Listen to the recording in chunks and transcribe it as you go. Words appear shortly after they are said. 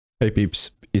Hey peeps,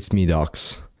 it's me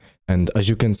Docs, and as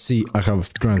you can see I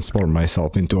have transformed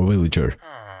myself into a villager.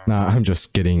 Nah, I'm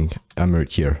just kidding, I'm right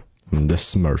here, I'm the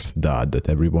Smurf dad that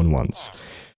everyone wants.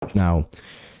 Now,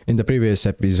 in the previous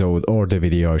episode, or the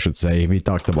video I should say, we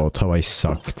talked about how I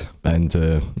sucked, and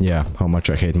yeah, how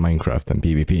much I hate Minecraft and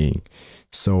PvPing.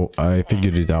 So I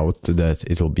figured it out that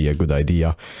it'll be a good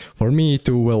idea for me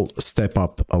to, well, step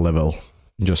up a level,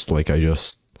 just like I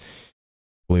just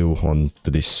flew onto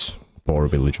this poor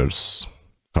villager's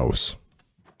house.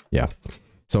 Yeah.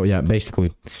 So yeah,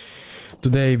 basically,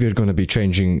 today we're gonna be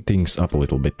changing things up a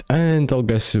little bit, and I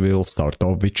guess we'll start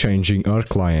off with changing our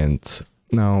client.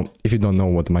 Now, if you don't know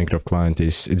what Minecraft client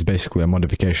is, it's basically a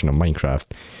modification of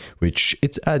Minecraft, which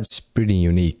it adds pretty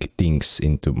unique things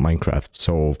into Minecraft.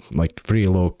 So, like free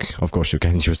look, of course you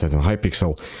can't use that on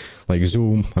Hypixel, like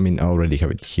zoom, I mean I already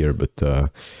have it here, but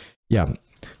yeah.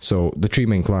 So the three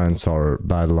main clients are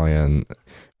Bad Lion,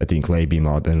 I think Laby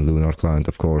Mod and Lunar Client,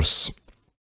 of course.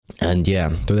 And yeah,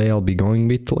 today I'll be going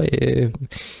with,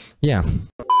 yeah.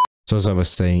 So as I was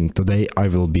saying, today I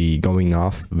will be going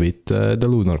off with the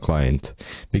Lunar Client,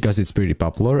 because it's pretty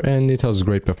popular and it has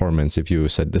great performance if you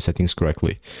set the settings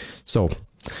correctly. So,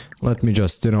 let me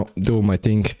just, you know, do my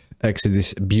thing, exit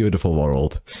this beautiful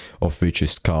world, of which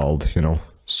is called, you know,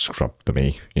 scrub to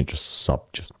me. You just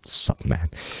sup, man.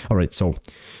 Alright, so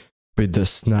with the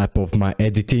snap of my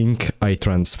editing, I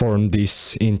transformed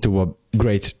this into a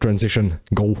great transition.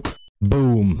 Go.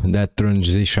 Boom! That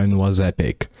transition was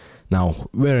epic. Now,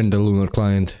 we're in the Lunar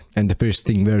Client, and the first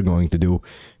thing we're going to do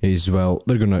is, well,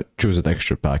 we're gonna choose a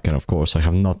texture pack, and of course I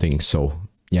have nothing, so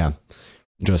yeah.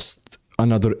 Just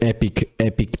another epic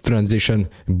transition.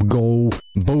 Go.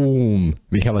 Boom!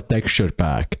 We have a texture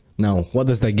pack. Now, what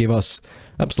does that give us?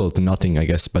 Absolutely nothing, I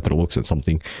guess, better looks at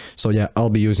something. So yeah, I'll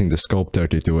be using the Scope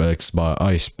 32X by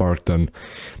iSpartan.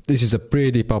 This is a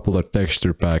pretty popular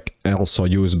texture pack, also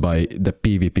used by the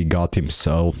PvP god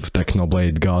himself,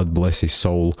 Technoblade, God bless his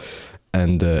soul.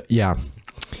 And yeah,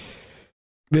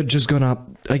 we're just gonna,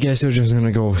 I guess we're just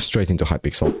gonna go straight into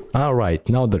Hypixel. Alright,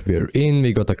 now that we're in,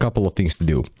 we got a couple of things to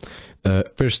do.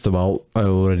 First of all, I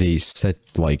already set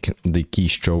like the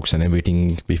keystrokes and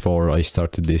everything before I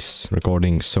started this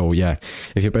recording, so yeah,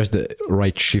 if you press the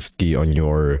right shift key on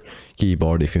your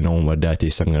keyboard, if you know where that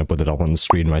is, I'm gonna put it up on the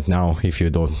screen right now. If you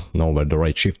don't know where the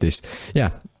right shift is, yeah,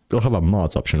 you'll have a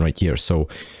mods option right here, so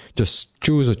just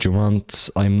choose what you want.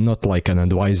 I'm not like an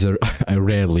advisor, I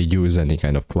rarely use any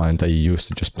kind of client. I used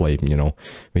to just play, you know,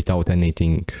 without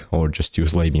anything, or just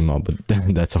use Laby Mod, but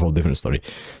that's a whole different story.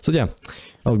 So yeah,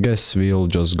 I guess we'll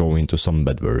just go into some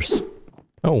bedwars.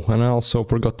 Oh, and I also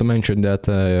forgot to mention that,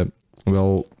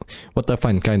 well, what I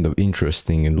find kind of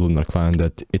interesting in Lunar Client,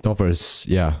 that it offers,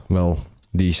 yeah, well,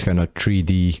 these kind of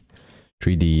 3D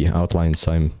outlines.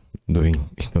 I'm doing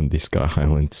it on this guy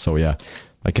island, so yeah,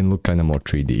 I can look kind of more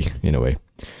 3D in a way.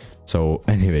 So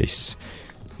anyways,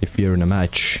 if you're in a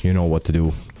match, you know what to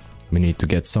do. We need to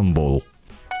get some wool.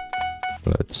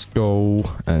 Let's go,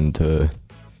 and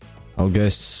I'll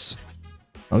guess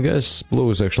blue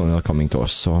is actually not coming to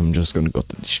us, so I'm just gonna go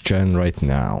to this gen right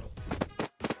now.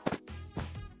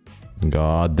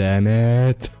 God damn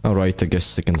it! Alright, I guess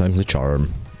second time's the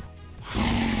charm.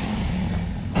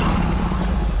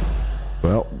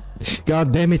 Well,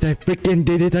 god damn it, I freaking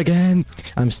did it again!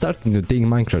 I'm starting to think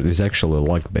Minecraft is actually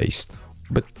luck based.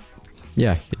 But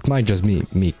yeah, it might just be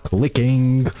me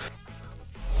clicking.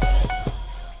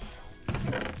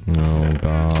 Oh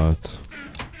god.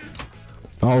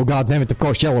 Oh god damn it, of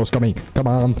course yellow's coming. Come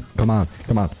on.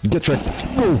 Get ready.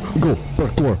 Go,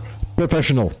 parkour.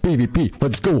 Professional, PvP,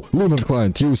 let's go, Lunar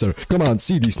Client user, come on,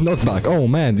 see this knockback, oh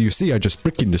man, do you see, I just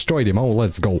freaking destroyed him, oh,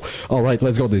 let's go, alright,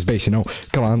 let's go this base, you know,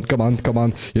 come on,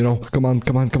 you know, come on,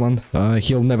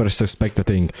 he'll never suspect a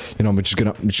thing, you know, we're just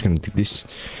gonna do this,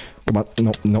 come on,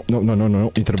 no,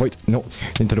 into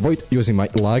the void, using my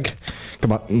lag,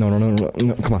 come on, no,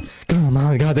 come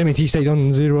on, god damn it, he stayed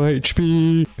on 0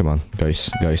 HP, come on,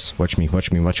 guys, watch me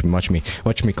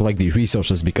collect these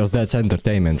resources, because that's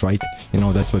entertainment, right, you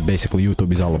know, that's what basically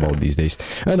YouTube is all about these days,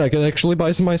 and I can actually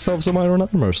buy myself some iron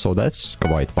armor, so that's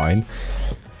quite fine,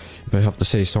 if I have to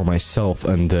say so myself,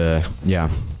 and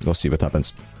yeah, we'll see what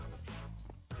happens.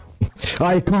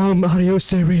 Are you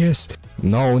serious?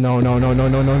 No, into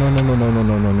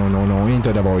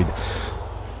the void.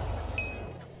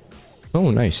 Oh,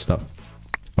 nice stuff.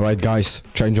 Alright guys,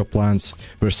 change of plans.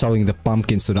 We're selling the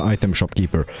pumpkins to the item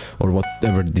shopkeeper, or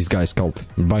whatever this guy's called.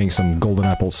 We're buying some golden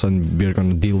apples and we're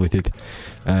gonna deal with it.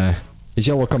 Is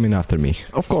yellow coming after me?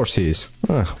 Of course he is.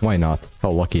 Why not? How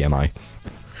lucky am I?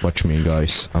 Watch me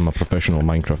guys, I'm a professional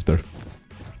Minecrafter.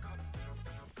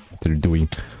 What they're doing.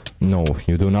 No,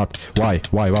 you do not. Why?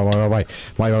 Why?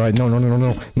 No, no, no, no,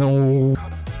 no, no.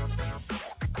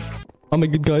 Oh my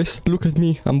god, guys, look at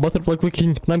me. I'm butterfly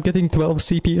clicking and I'm getting 12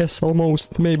 CPS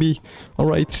almost, maybe.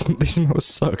 Alright, this mouse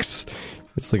sucks.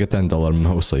 It's like a $10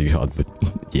 mouse I got, but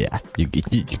yeah, you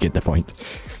get the point.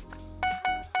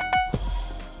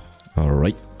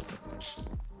 Alright.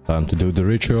 Time to do the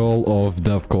ritual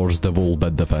of course, the wall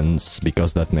bed defense,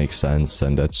 because that makes sense,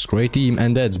 and that's grey team,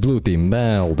 and that's blue team.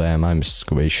 Well, damn, I'm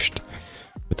squished.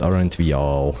 But aren't we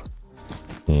all?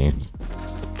 Yeah.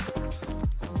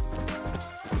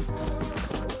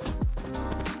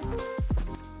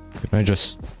 Can I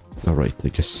just... Alright, I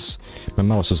guess... My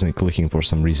mouse wasn't clicking for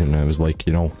some reason, I was like,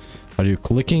 you know, are you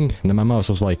clicking? And then my mouse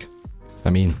was like, I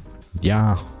mean,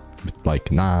 yeah, but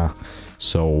like, nah.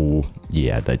 So,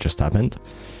 yeah, that just happened.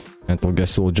 And I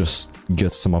guess we'll just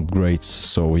get some upgrades,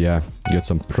 so yeah, get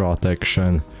some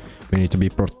protection. We need to be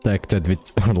protected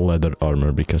with our leather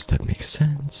armor, because that makes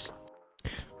sense.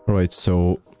 Alright,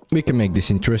 so we can make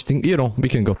this interesting, you know, we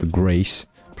can go to Grace,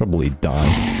 probably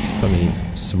die. I mean,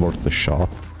 it's worth the shot.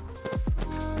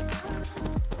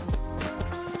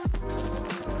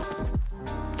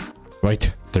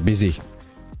 Right, they're busy.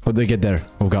 How do they get there?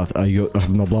 Oh god, I have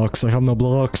no blocks, I have no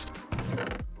blocks.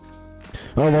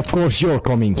 Oh, of course you're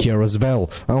coming here as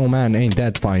well. Oh man, ain't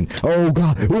that fine. Oh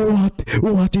god, what?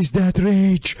 What is that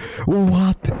rage?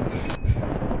 What?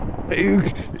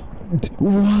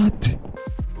 What?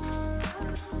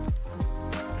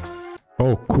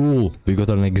 Oh, cool. We got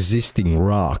an existing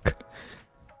rock.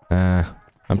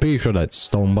 I'm pretty sure that's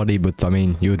stone body, but I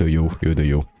mean, you do you, you do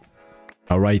you.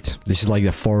 Alright, this is like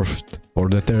the fourth or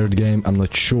the third game, I'm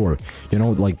not sure. You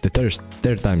know, like the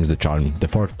third time is the charm, the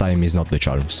fourth time is not the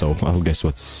charm, so I'll guess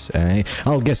what's...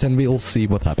 I'll guess and we'll see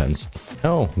what happens.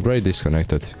 Oh, great,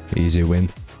 disconnected. Easy win.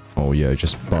 Oh yeah, I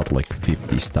just bought like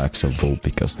 50 stacks of wool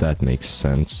because that makes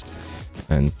sense.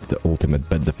 And the ultimate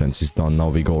bed defense is done, now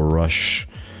we go rush.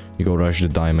 We go rush the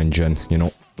diamond gen, you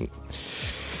know.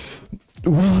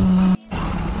 What?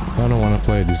 I don't want to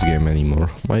play this game anymore.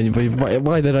 Why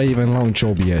did I even launch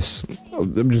OBS?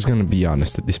 I'm just gonna be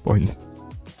honest at this point.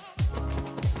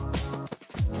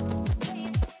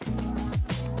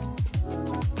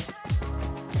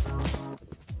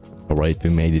 Alright, we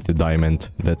made it to diamond.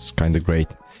 That's kind of great.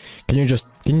 Can you just,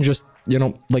 you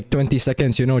know, like 20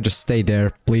 seconds, you know, just stay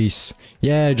there, please.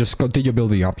 Yeah, just continue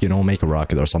building up, you know, make a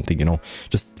rocket or something, you know.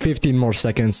 Just 15 more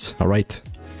seconds, alright?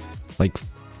 Like,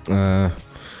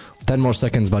 10 more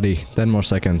seconds, buddy. 10 more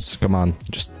seconds. Come on.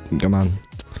 Just, come on.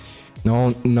 No,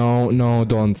 no, no,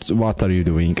 don't. What are you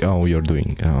doing? Oh, you're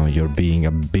doing... Oh, you're being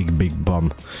a big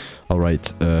bum.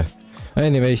 Alright,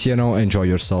 anyways, you know, enjoy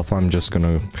yourself. I'm just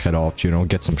gonna head off, you know,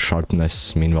 get some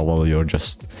sharpness. Meanwhile, while you're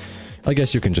just... I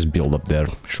guess you can just build up there.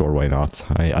 Sure, why not?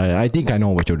 I think I know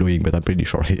what you're doing, but I'm pretty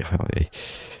sure...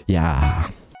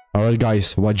 Yeah. Alright,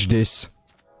 guys, watch this.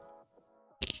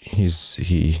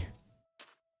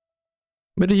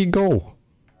 Where did he go?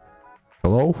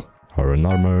 Hello? Iron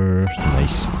armor.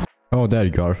 Nice. Oh, there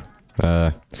you are.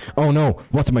 Oh no!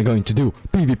 What am I going to do?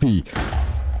 PvP!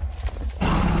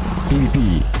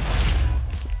 PvP!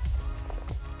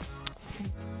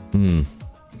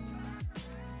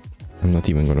 I'm not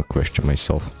even gonna question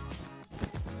myself.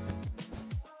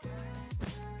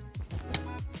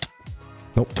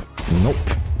 Nope. Nope.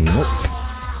 Nope.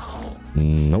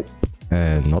 Nope.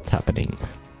 Not happening.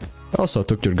 I also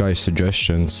took your guys'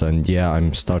 suggestions, and yeah,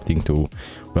 I'm starting to,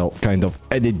 well, kind of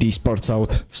edit these parts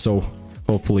out, so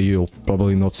hopefully you'll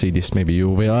probably not see this, maybe you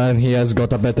will, and he has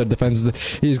got a better defense,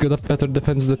 he's got a better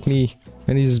defense than me,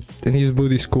 and his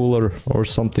wood is cooler, or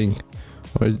something,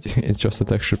 or it's just a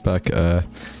texture pack.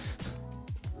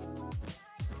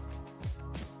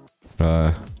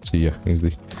 See ya,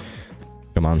 Kingsley.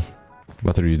 Come on,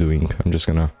 what are you doing? I'm just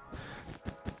gonna...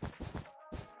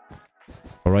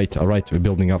 Alright, we're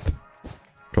building up.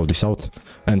 Throw this out.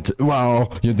 And wow,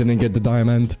 you didn't get the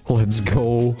diamond. Let's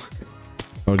go.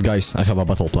 Alright guys, I have a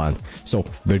battle plan. So,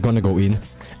 we're gonna go in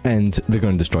and we're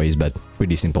gonna destroy his bed.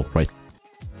 Pretty simple, right?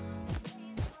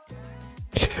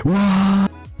 What?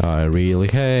 I really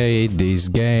hate this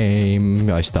game.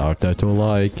 I started to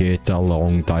like it a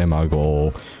long time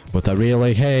ago. But I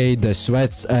really hate the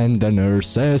sweats and the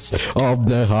nurses of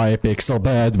the Hypixel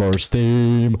Bedwars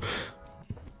team.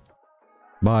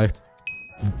 Bye.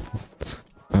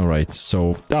 Alright,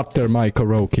 so after my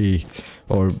karaoke,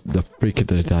 or the freak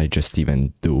that I just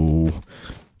even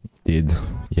did,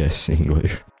 yes,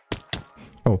 English.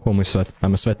 Oh, I'm a sweat,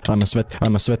 I'm a sweat, I'm a sweat,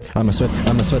 I'm a sweat, I'm a sweat,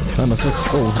 I'm a sweat, I'm a sweat.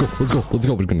 Oh, let's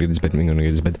go, we're gonna get this bed, we're gonna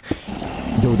get this bed.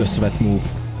 Do the sweat move,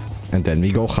 and then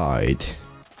we go hide.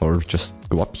 Or just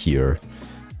go up here.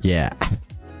 Yeah.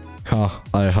 Ha,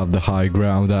 I have the high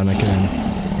ground, Anakin.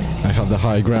 I have the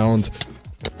high ground.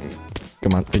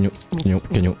 Come on, can you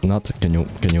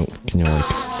like...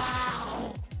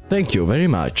 Thank you very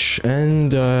much,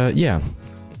 and yeah,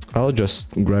 I'll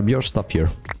just grab your stuff here.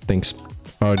 Thanks.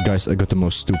 Alright guys, I got the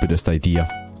most stupidest idea.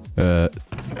 Let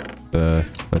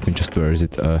me just, where is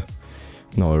it?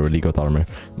 No, I already got armor.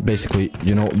 Basically,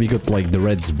 you know, we got like the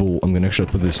red's wool. I'm gonna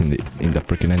actually put this in the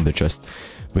freaking ender chest.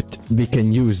 But we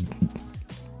can use...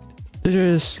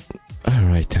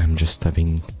 Alright, I'm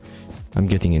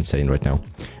getting insane right now.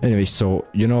 Anyway, so,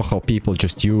 you know how people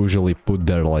just usually put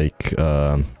their, like,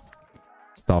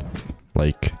 stuff,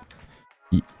 like...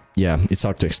 Yeah, it's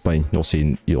hard to explain. You'll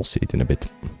see it in a bit.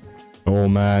 Oh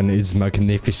man, it's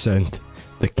magnificent.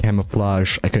 The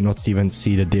camouflage, I cannot even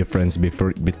see the difference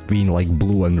between like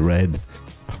blue and red.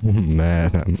 Oh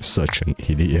man, I'm such an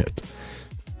idiot.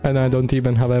 And I don't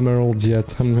even have emeralds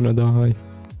yet, I'm gonna die.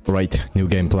 Right, new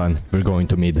game plan, we're going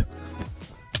to mid.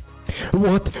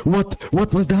 What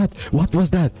was that? What was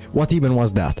that? What even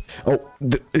was that? Oh,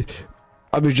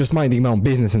 I was just minding my own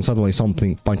business and suddenly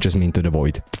something punches me into the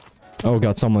void. Oh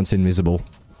god, someone's invisible.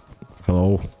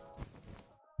 Hello?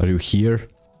 Are you here?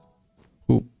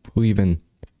 Who even...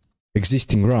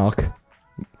 Existing rock?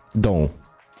 Don't.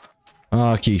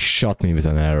 Ah, he shot me with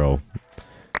an arrow.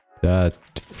 That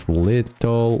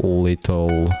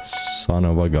little son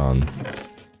of a gun.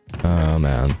 Oh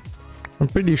man. I'm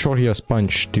pretty sure he has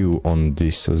punch 2 on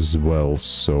this as well,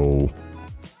 so...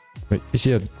 Wait, is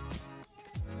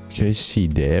he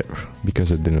there?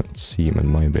 Because I didn't see him at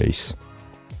my base.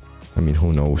 I mean,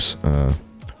 who knows?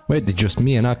 Wait, it's just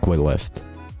me and Aqua left.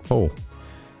 Oh.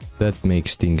 That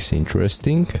makes things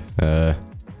interesting.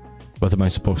 What am I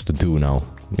supposed to do now?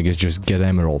 I guess just get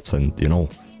emeralds and, you know,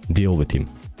 deal with him.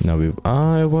 Now, if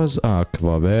I was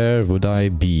Aqua, where would I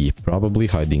be? Probably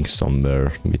hiding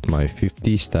somewhere with my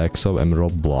 50 stacks of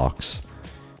emerald blocks.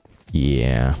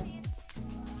 Yeah.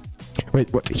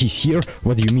 Wait, what? He's here?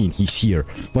 What do you mean he's here?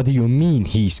 What do you mean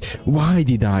he's... Why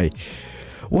did I...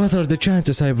 What are the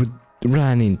chances I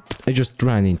just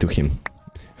ran into him?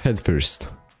 Head first.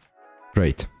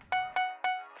 Great.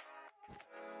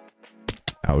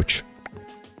 Ouch.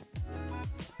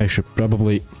 I should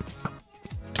probably...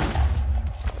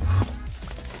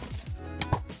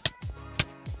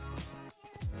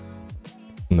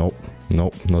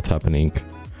 Nope, not happening.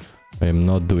 I am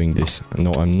not doing this.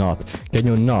 No, I'm not. Can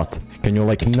you not? Can you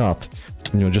like not?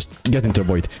 Can you just get into the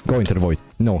void? Go into the void.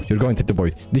 No, you're going into the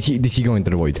void. Did he go into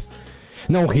the void?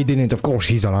 No, he didn't. Of course,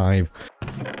 he's alive.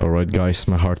 Alright, guys,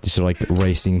 my heart is like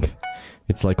racing.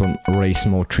 It's like on race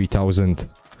mode 3000.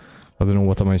 I don't know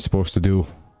what am I supposed to do.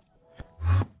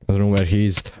 I don't know where he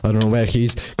is. I don't know where he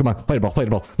is. Come on, fireball,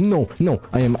 fireball. No,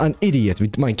 I am an idiot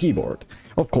with my keyboard.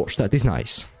 Of course, that is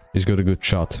nice. He's got a good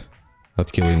shot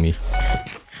at killing me.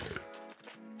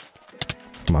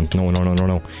 Come on,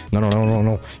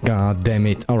 no. God damn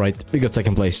it. Alright, we got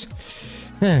second place.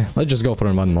 Let's just go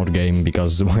for one more game,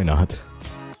 because why not?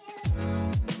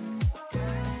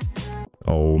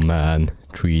 Oh man,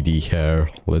 3D hair,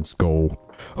 let's go.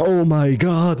 Oh my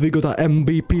god, we got a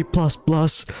MVP++.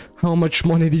 How much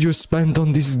money did you spend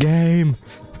on this game?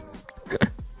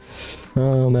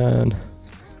 Oh man.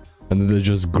 And they're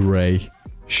just grey.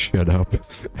 Shut up.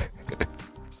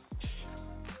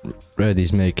 Red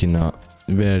is making a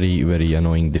very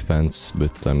annoying defense,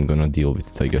 but I'm gonna deal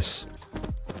with it, I guess.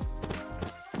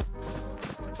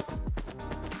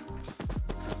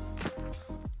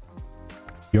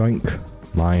 Yoink.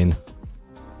 Mine.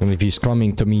 And if he's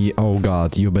coming to me, oh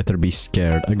god, you better be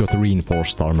scared. I got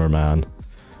reinforced armor, man.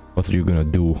 What are you gonna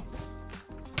do?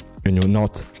 Can you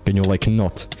not? Can you like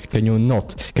not? Can you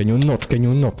not? Can you not? Can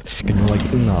you not? Can you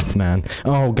like not, man?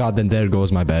 Oh god, then there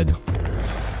goes my bed.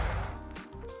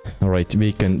 Alright,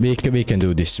 we can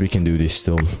do this. We can do this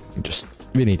still. Just,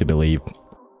 we need to believe.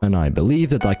 And I believe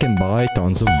that I can buy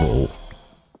tons of wool.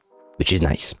 Which is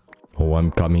nice. Oh, I'm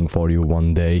coming for you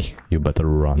one day. You better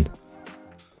run.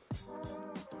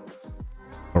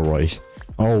 Alright.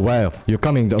 Oh wow, you're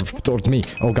coming towards me.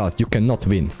 Oh god, you cannot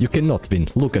win. You cannot win.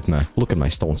 Look at my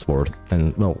stone sword.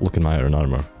 And, well, look at my iron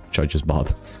armor, which I just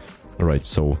bought. Alright,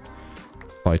 so...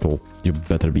 Vital, you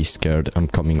better be scared. I'm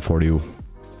coming for you.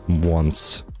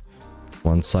 Once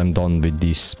I'm done with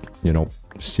this, you know,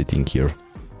 sitting here.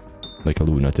 Like a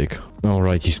lunatic.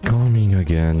 Alright, he's coming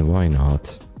again. Why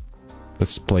not?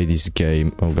 Let's play this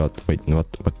game. Oh god, wait, what?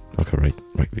 Okay, right,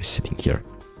 we're sitting here.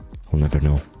 I'll never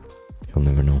know. You'll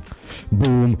never know.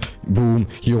 Boom! Boom!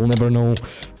 You'll never know.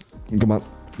 Come on.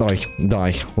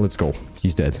 Die. Let's go.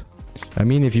 He's dead. I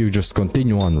mean, if you just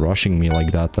continue on rushing me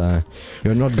like that,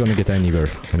 you're not gonna get anywhere.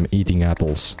 I'm eating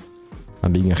apples.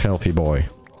 I'm being a healthy boy.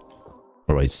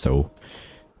 Alright, so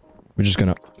we're just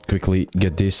gonna quickly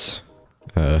get this,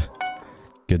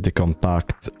 get the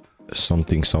compact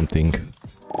something,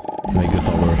 make the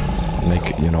tower,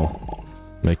 make, you know,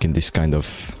 making this kind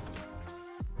of,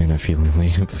 and I'm feeling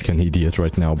like an idiot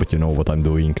right now, but you know what I'm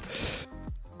doing.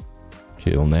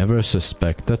 He'll never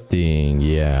suspect a thing,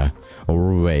 yeah.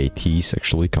 Or wait, he's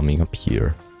actually coming up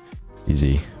here.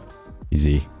 Easy.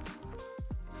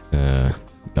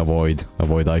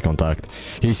 Avoid eye contact.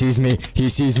 He sees me.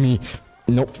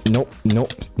 Nope.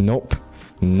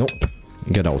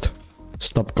 Get out.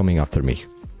 Stop coming after me.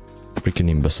 Freaking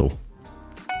imbecile.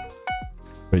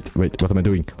 Wait, what am I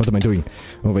doing?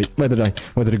 Oh wait, where did I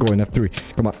go in F3?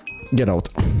 Come on, get out.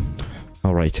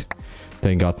 Alright.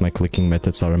 Thank God my clicking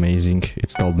methods are amazing.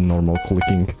 It's called normal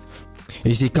clicking.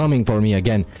 Is he coming for me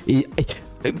again?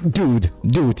 Dude,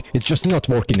 it's just not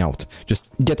working out. Just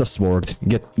get a sword.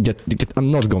 Get.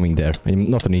 I'm not going there. I'm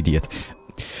not an idiot.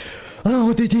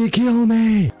 Oh, did he kill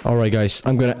me? Alright guys,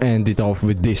 I'm gonna end it off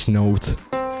with this note.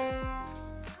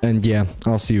 And yeah,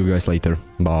 I'll see you guys later.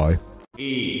 Bye.